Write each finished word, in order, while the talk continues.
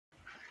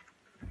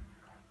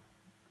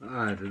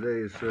Alright,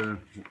 today is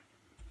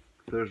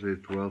Thursday,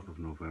 12th of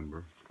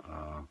November.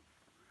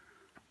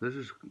 This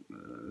is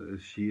a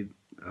sheet,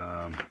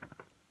 kind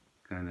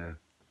of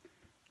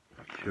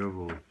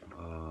shovel,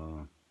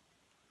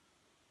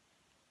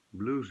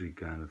 bluesy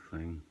kind of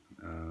thing.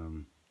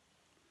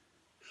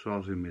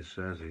 Sausy Miss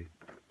Sassy,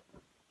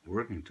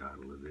 working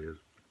title it is.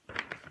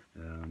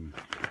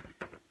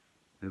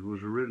 It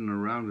was written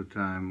around the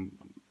time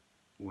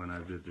when I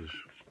did this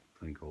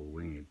thing called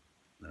Wing It.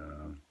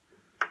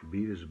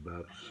 Beat is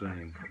about the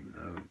same.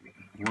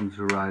 Wanted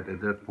to write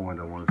at that point.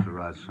 I wanted to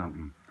write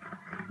something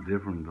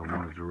different. I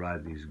wanted to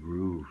write these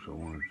grooves. I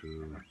wanted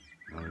to,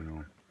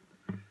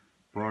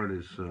 Part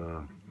is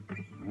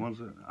once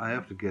I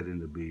have to get in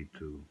the beat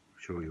to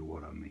show you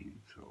what I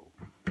mean. So.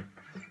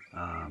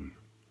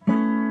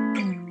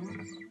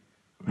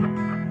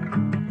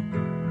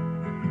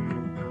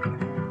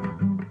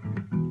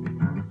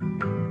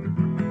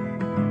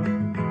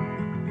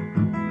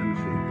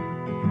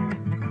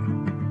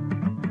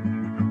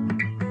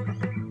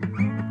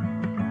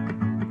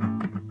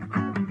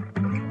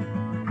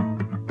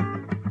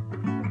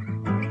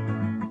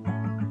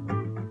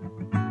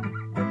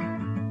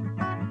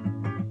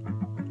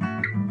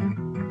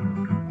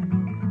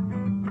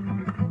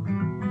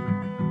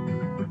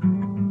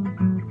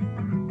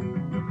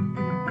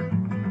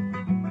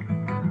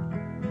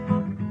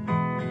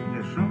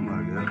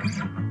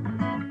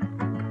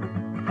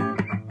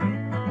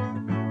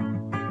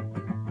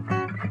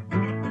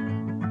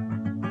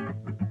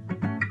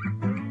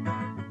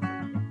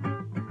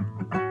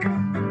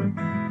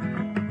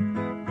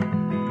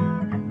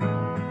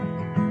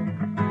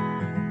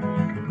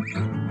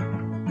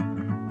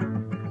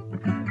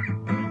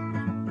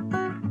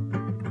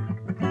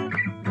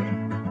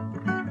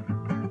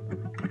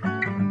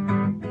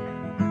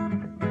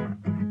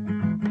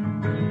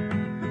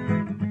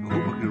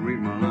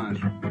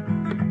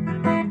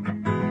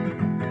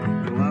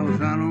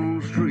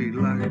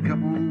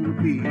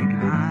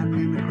 Hiding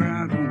in the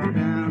crowd, going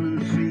down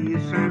and see a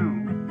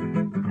sound.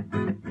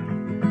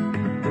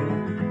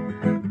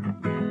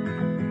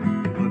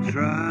 But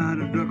try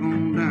to duck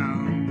on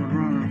down, but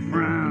run a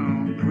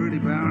frown, pretty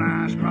brown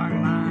eyes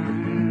sparkle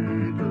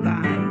like the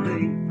light of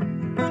day.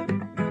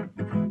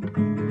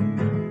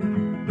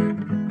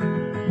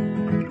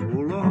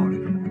 Oh Lord,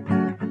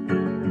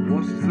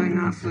 what's the thing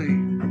I say?